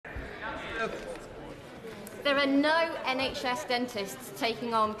There are no NHS dentists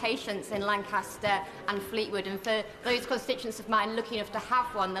taking on patients in Lancaster and Fleetwood, and for those constituents of mine lucky enough to have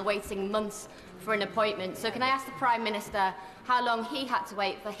one, they're waiting months for an appointment. So can I ask the Prime Minister how long he had to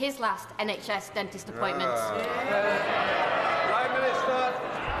wait for his last NHS dentist appointment? Prime Minister.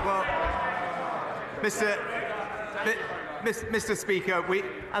 Well, Mr. Speaker,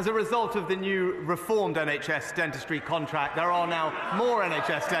 as a result of the new reformed NHS dentistry contract, there are now more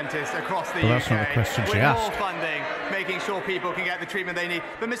NHS dentists across the UK. That's not the question she with asked. more funding, making sure people can get the treatment they need.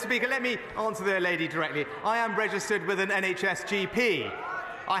 But, Mr. Speaker, let me answer the lady directly. I am registered with an NHS GP.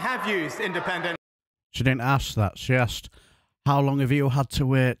 I have used independent... She didn't ask that. She asked, how long have you had to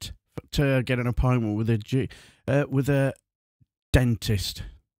wait to get an appointment with a dentist,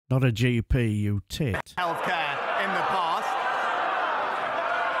 not a GP, you tit. ...healthcare in the past.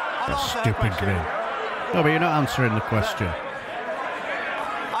 That stupid grin. No, but you're not answering the question.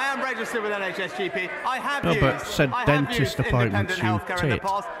 I am registered with NHS GP. I have used dentist appointments, independent healthcare in the tit.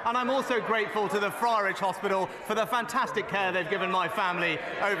 past, and I'm also grateful to the Friarage Hospital for the fantastic care they've given my family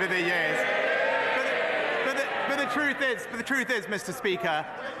over the years. But the truth is, Mr. Speaker,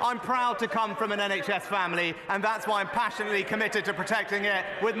 I'm proud to come from an NHS family, and that's why I'm passionately committed to protecting it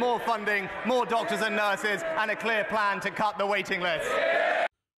with more funding, more doctors and nurses, and a clear plan to cut the waiting list.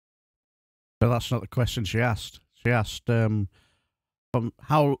 But that's not the question she asked. She asked how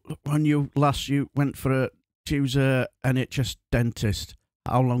when you went to use a NHS dentist,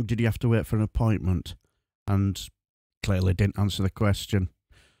 how long did you have to wait for an appointment? And clearly didn't answer the question.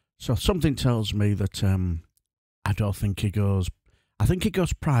 So something tells me that I don't think he goes. I think he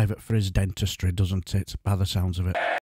goes private for his dentistry, doesn't it? By the sounds of it.